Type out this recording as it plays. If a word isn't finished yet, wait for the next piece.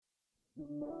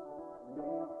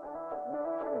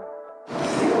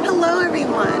Hello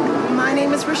everyone, my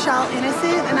name is Rochelle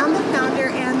Innocent and I'm the founder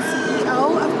and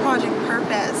CEO of Project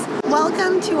Purpose.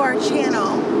 Welcome to our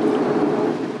channel.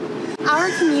 Our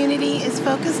community is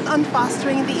focused on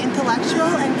fostering the intellectual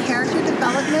and character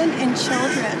development in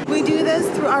children. We do this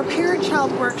through our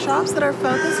parent-child workshops that are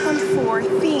focused on 4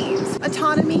 themes: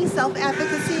 autonomy,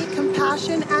 self-efficacy,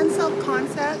 compassion, and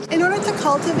self-concept, in order to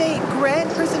cultivate grit,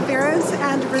 perseverance,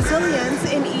 and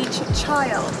resilience in each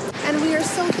child. And we are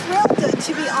so thrilled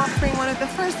to be offering one of the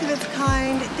first of its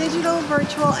kind digital,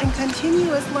 virtual, and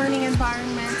continuous learning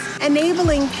environments,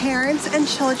 enabling parents and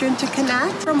children to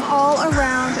connect from all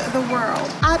around the world.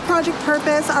 At Project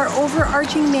Purpose, our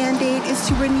overarching mandate is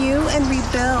to renew and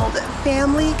rebuild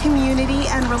family, community,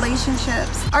 and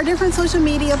relationships. Our different social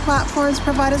media platforms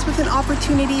provide us with an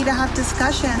opportunity to have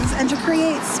discussions and to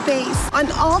create space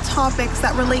on all topics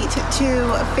that relate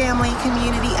to family,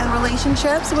 community, and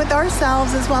relationships with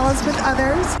ourselves as well as with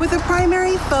others, with a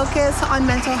primary focus on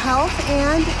mental health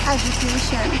and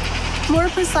education. More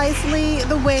precisely,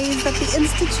 the ways that the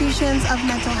institutions of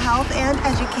mental health and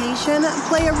education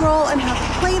play a role and have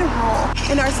played a role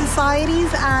in our societies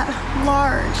at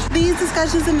large. These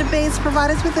discussions and debates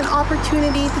provide us with an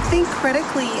opportunity to think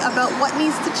critically about what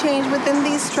needs to change within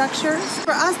these structures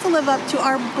for us to live up to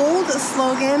our bold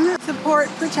slogan: support,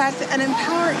 protect, and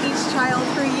empower each child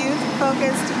through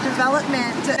youth-focused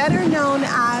development, better known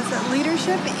as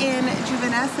leadership in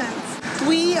juvenescence.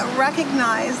 We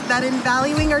recognize that in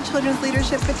valuing our children's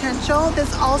leadership potential,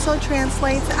 this also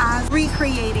translates as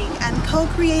recreating and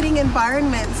co-creating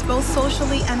environments, both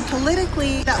socially and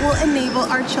politically, that will enable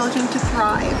our children to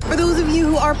thrive. For those of you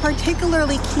who are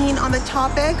particularly keen on the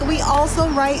topic, we also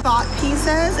write thought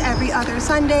pieces every other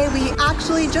Sunday. We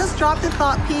actually just dropped a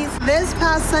thought piece this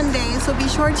past Sunday, so be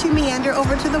sure to meander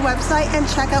over to the website and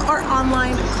check out our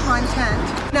online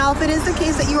content. Now, if it is the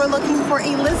case that you are looking for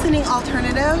a listening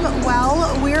alternative, well,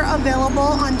 we're available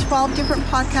on 12 different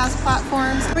podcast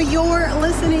platforms for your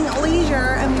listening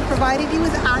leisure, and we provided you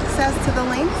with access to the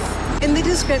links in the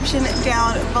description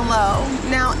down below.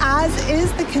 Now, as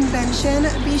is the convention,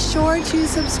 be sure to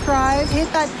subscribe, hit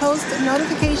that post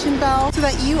notification bell so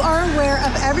that you are aware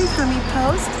of every time we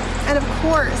post. And of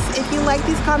course, if you like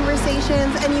these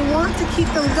conversations and you want to keep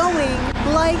them going,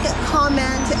 like,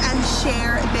 comment, and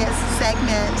share this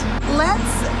segment.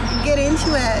 Let's get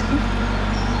into it.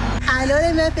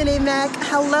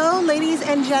 Hello, ladies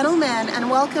and gentlemen, and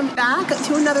welcome back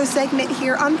to another segment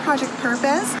here on Project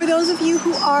Purpose. For those of you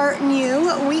who are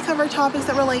new, we cover topics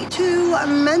that relate to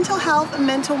mental health,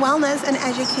 mental wellness, and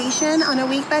education on a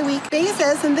week-by-week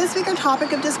basis. And this week, our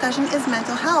topic of discussion is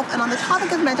mental health. And on the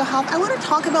topic of mental health, I want to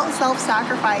talk about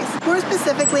self-sacrifice. More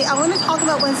specifically, I want to talk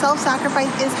about when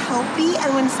self-sacrifice is healthy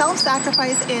and when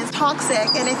self-sacrifice is toxic.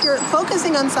 And if you're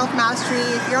focusing on self-mastery,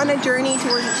 if you're on a journey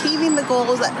towards achieving the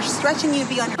goals that are stretching you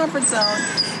beyond your comfort zone,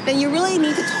 then you really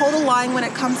need to toe the line when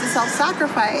it comes to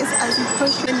self-sacrifice as you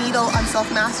push the needle on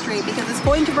self-mastery, because it's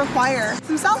going to require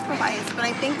some sacrifice. But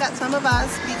I think that some of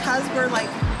us, because we're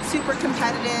super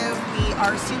competitive, we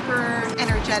are super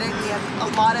energetic, we have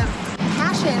a lot of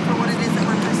passion for what it is that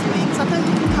we're pursuing, sometimes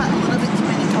we can cut a little bit too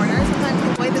many corners.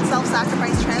 Sometimes the way that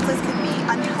self-sacrifice translates can be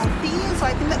unhealthy. So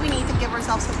I think that we need to give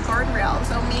ourselves some guardrails.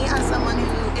 So me, as someone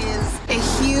who is a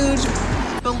huge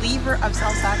believer of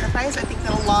self-sacrifice, I think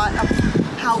that a lot of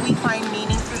how we find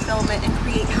meaning, fulfillment, and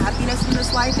create happiness in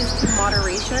this life is through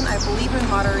moderation. I believe in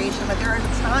moderation, but there are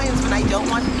times when I don't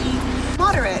want to be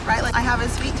moderate, right? Like, I have a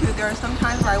sweet tooth. There are some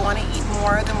times where I want to eat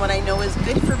more than what I know is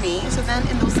good for me. So then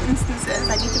in those instances,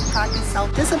 I need to practice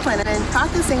self-discipline. And in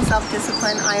practicing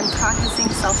self-discipline, I am practicing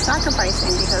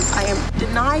self-sacrificing, because I am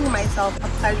denying myself a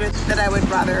pleasure that I would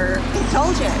rather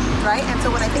indulge in, right? And so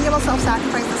when I think about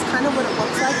self-sacrifice, that's kind of what it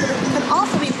looks like. But it can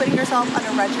also be putting yourself on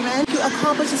a regimen to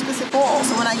accomplish a specific goal.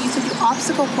 So when I used to do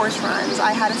obstacle course runs,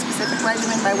 I had a specific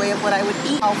regimen by way of what I would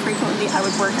eat, how frequently I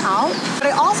would work out. But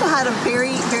I also had a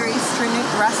very, very stringent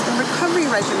rest and recovery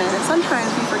regimen. And sometimes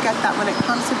we forget that when it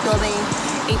comes to building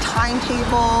a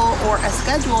timetable or a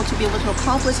schedule to be able to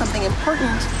accomplish something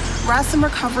important, rest and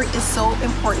recovery is so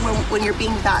important when you're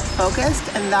being that focused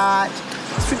and that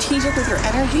strategic with your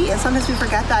energy. And sometimes we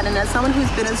forget that. And as someone who's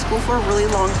been in school for a really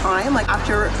long time, like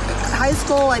after high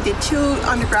school, I did 2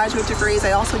 undergraduate degrees.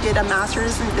 I also did a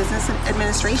master's in business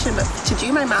administration. But to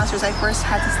do my master's, I first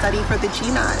had to study for the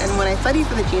GMAT. And when I studied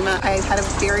for the GMAT, I had a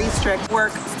very strict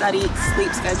work, study,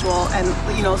 sleep schedule. And,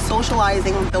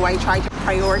 socializing, though I tried to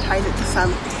prioritize it to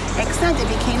some extent, it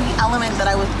became the element that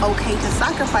I was okay to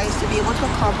sacrifice to be able to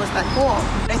accomplish that goal.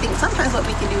 But I think sometimes what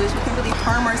we can do is we can really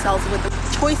harm ourselves with the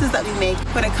choices that we make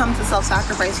when it comes to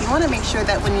self-sacrifice. You want to make sure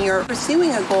that when you're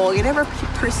pursuing a goal, you're never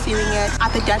pursuing it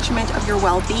at the detriment of your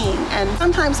well-being. And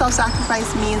sometimes self-sacrifice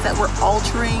means that we're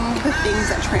altering the things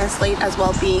that translate as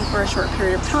well-being for a short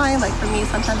period of time. Like for me,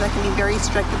 sometimes I can be very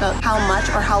strict about how much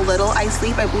or how little I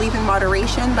sleep. I believe in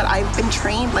moderation, but I've been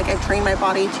trained, like I've trained my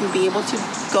body to be able to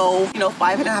go,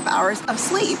 5.5 hours of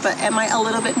sleep. But am I a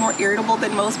little bit more irritable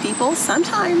than most people?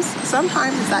 Sometimes.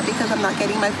 Is that because I'm not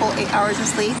getting my full 8 hours of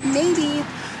sleep?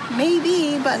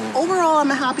 Maybe, but overall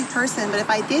I'm a happy person. But if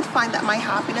I did find that my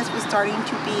happiness was starting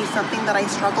to be something that I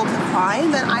struggled to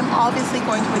find, then I'm obviously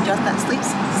going to adjust that sleep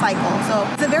cycle. So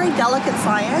it's a very delicate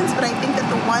science, but I think that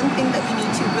the one thing that we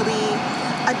need to really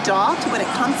adopt when it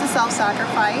comes to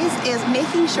self-sacrifice is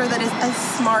making sure that it's a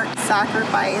smart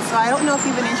sacrifice. So I don't know if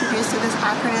you've been introduced to this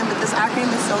acronym, but this acronym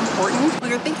is so important. When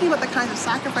you're thinking about the kinds of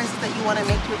sacrifices that you want to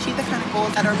make to achieve the kind of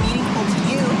goals that are meaningful to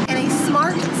you, and a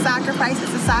smart sacrifice is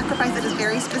a sacrifice that is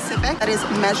very specific, that is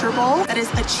measurable, that is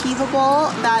achievable,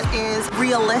 that is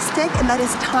realistic, and that is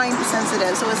time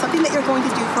sensitive. So it's something that you're going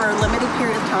to do for a limited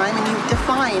period of time, and you've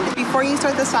defined before you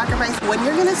start the sacrifice when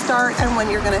you're going to start and when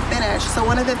you're going to finish. So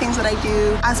one of the things that I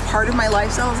do as part of my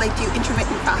lifestyle is I do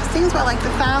intermittent fasting. So I like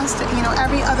to fast,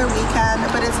 every other weekend,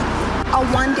 but it's a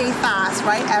one-day fast,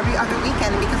 right? Every other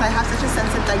weekend, because I have such a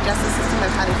sensitive digestive system.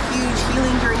 I've had a huge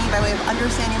healing journey by way of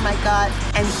understanding my gut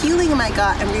and healing my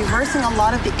gut and reversing a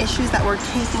lot of the issues that were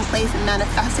taking place and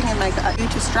manifesting in my gut due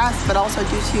to stress, but also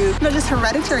due to just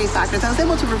hereditary factors. I was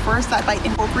able to reverse that by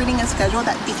incorporating a schedule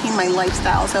that became my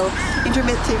lifestyle. So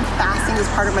intermittent fasting is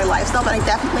part of my lifestyle, but I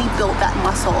definitely built that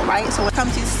muscle, right? So when it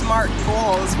comes to smart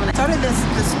goals, when I started this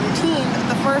routine,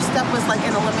 the first step was like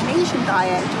an elimination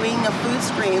diet, doing a food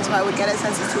screen, so I would get a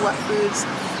sense as to what foods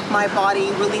my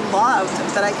body really loved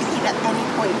that I could eat at any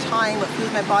point in time, what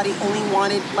foods my body only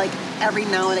wanted like every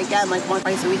now and again, like once,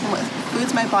 twice a week, and what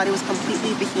foods my body was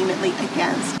completely vehemently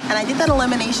against. And I did that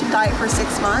elimination diet for 6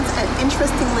 months, and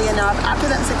interestingly enough, after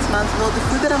that 6 months, the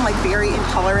food that I'm like very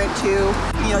intolerant to,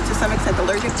 to some extent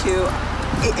allergic to,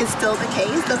 it is still the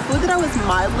case. The food that I was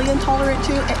mildly intolerant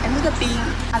to, it ended up being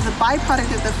as a byproduct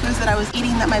of the foods that I was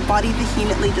eating that my body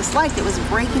vehemently disliked. It was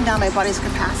breaking down my body's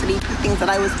capacity for things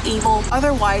that I was able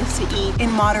otherwise to eat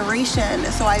in moderation.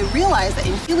 So I realized that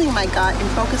in healing my gut and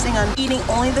focusing on eating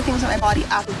only the things that my body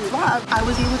absolutely loved, I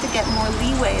was able to get more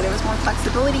leeway. There was more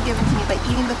flexibility given to me by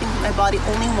eating the things that my body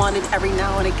only wanted every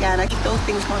now and again. I eat those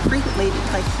things more frequently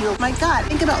because I healed my gut.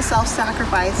 Think about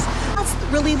self-sacrifice. That's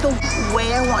really the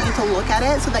way I want you to look at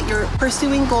it, so that you're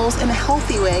pursuing goals in a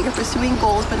healthy way. You're pursuing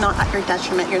goals, but not at your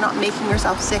detriment. You're not making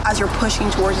yourself sick as you're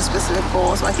pushing towards a specific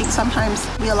goal. So I think sometimes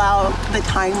we allow the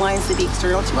timelines to be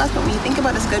external to us, but when you think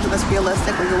about a schedule that's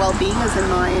realistic, where your well-being is in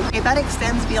mind, if that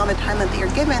extends beyond the timeline that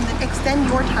you're given, then extend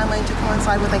your timeline to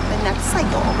coincide with like the next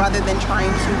cycle, rather than trying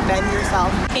to bend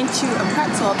yourself into a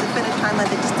pretzel to fit a timeline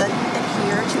that just doesn't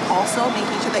adhere to also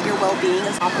making sure that your well-being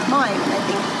is top of mind. And I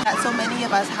think that so many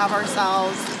of us have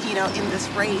ourselves, in this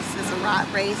race, this rat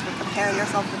race, we're comparing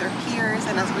ourselves with our peers,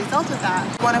 and as a result of that,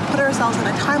 we want to put ourselves in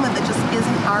a timeline that just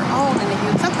isn't our own. And if you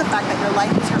accept the fact that your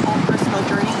life is your own personal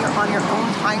journey, you're on your own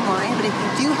timeline, but if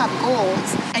you do have goals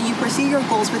and you pursue your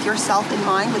goals with yourself in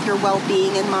mind, with your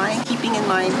well-being in mind, keeping in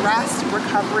mind rest,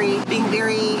 recovery, being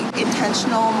very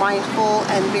intentional, mindful,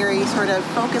 and very sort of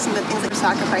focused on the things that you're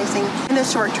sacrificing in the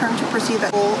short term to pursue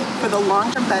that goal for the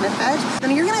long-term benefit,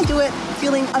 then you're going to do it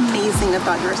feeling amazing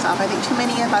about yourself. I think too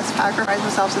many of us sacrifice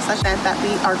ourselves to such an extent that we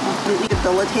are completely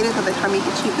debilitated by the time we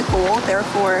achieve the goal.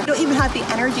 Therefore, you don't even have the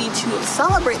energy to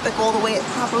celebrate the goal the way it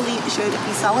properly should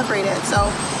be celebrated. So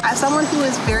as someone who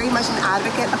is very much an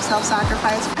advocate of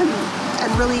self-sacrifice, and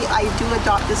really I do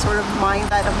adopt this sort of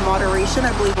mindset of moderation.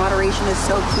 I believe moderation is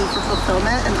so key for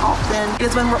fulfillment, and often it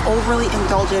is when we're overly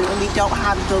indulgent and we don't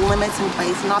have the limits in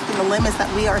place, and often the limits that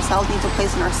we ourselves need to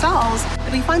place in ourselves, that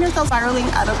we find ourselves spiraling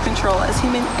out of control. As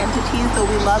human entities, though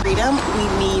we love freedom, we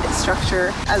need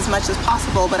structure as much as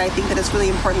possible, but I think that it's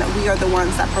really important that we are the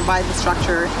ones that provide the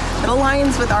structure that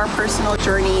aligns with our personal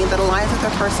journey, that aligns with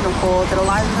our personal goals, that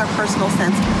aligns with our personal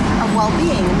sense of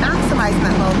well-being, maximizing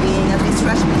that well-being as we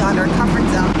stretch beyond our comfort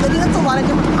zone. I think that's a lot of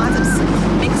different concepts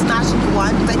mixed matched into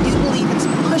one, because I do believe it's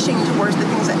pushing towards the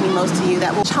things that mean most to you,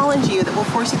 that will challenge you, that will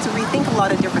force you to rethink a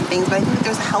lot of different things. But I think that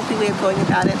there's a healthy way of going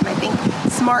about it, and I think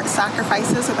smart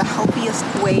sacrifices are the healthiest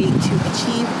way to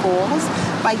achieve goals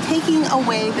by taking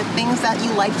away the things that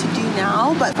you like to do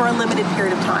now, but for a limited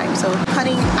period of time. So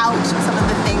cutting out some of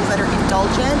the things that are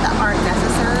indulgent, that aren't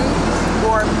necessary,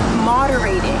 or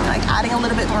moderating, like adding a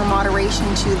little bit more moderation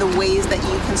to the ways that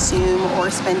you consume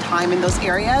or spend time in those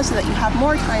areas, so that you have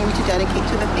more time to dedicate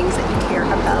to the things that you care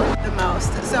about the most.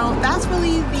 So that's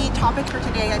really the topic for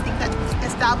today. I think that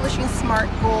establishing SMART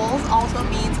goals also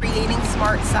means creating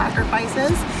SMART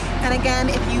sacrifices. And again,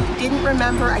 if you didn't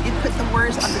remember, I did put the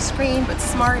words on the screen, but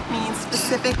SMART means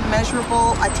specific,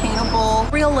 measurable, attainable,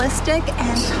 realistic,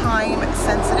 and time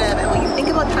sensitive. And when you think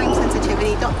about time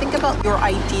sensitivity, don't think about your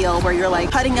ideal where you're like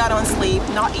cutting out on sleep,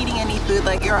 not eating any food.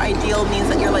 Like your ideal means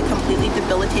that you're like completely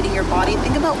debilitating your body.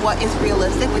 Think about what is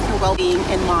realistic with your well-being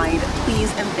in mind. Please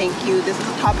and thank you. This is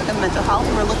a topic of mental health,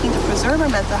 and we're looking to preserve our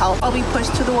mental health while we push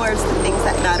towards the things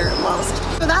that matter most.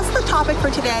 So that's the topic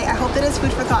for today. I hope that it's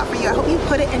food for thought for you. I hope you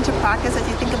put it into practice as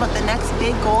you think about the next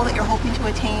big goal that you're hoping to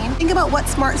attain. Think about what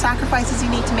SMART sacrifices you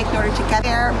need to make in order to get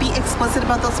there. Be explicit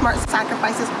about those SMART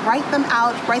sacrifices. Write them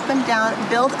out, write them down,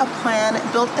 build a plan,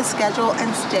 build a schedule, and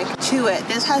stick to it.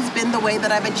 This has been the way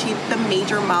that I've achieved the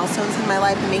major milestones in my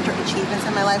life, the major achievements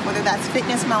in my life, whether that's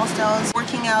fitness milestones,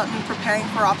 working out and preparing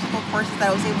for obstacle courses that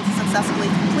I was able to successfully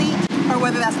complete, or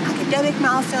whether that's academic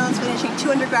milestones, finishing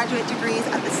 2 undergraduate degrees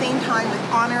at the same time with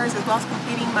honors, as well as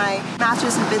completing my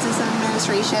master's in business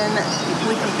administration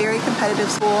with a very competitive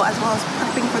school, as well as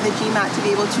prepping for the GMAT to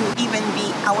be able to even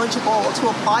be eligible to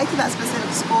apply to that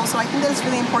specific school. So I think that it's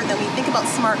really important that we think about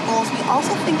SMART goals. We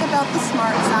also think about the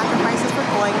SMART sacrifices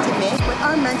we're going to make with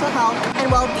our mental health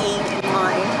and well-being in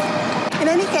mind. In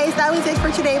any case, that was it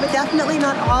for today, but definitely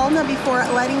not all. Now, before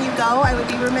letting you go, I would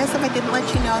be remiss if I didn't let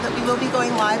you know that we will be going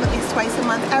live at least twice a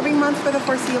month, every month for the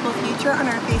foreseeable future on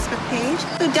our Facebook page.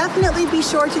 So definitely be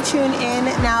sure to tune in.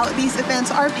 Now, these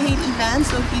events are paid events,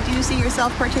 so if you do see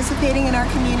yourself participating in our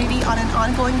community on an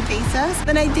ongoing basis,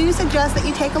 then I do suggest that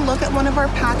you take a look at one of our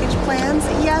package plans.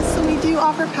 Yes, so we do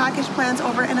offer package plans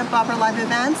over and above our live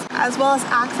events, as well as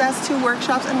access to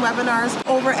workshops and webinars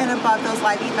over and above those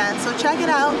live events. So check it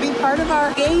out. Be part of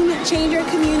our Game Changer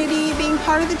community, being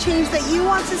part of the change that you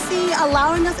want to see,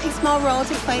 allowing us a small role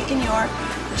to play in your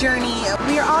journey.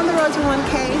 We are on the road to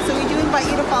 1K, so we do invite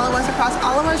you to follow us across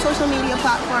all of our social media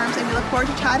platforms, and we look forward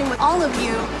to chatting with all of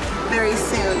you very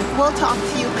soon. We'll talk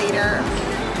to you later.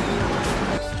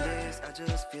 Some days I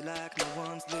just feel like no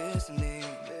one's listening.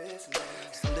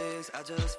 Some days I just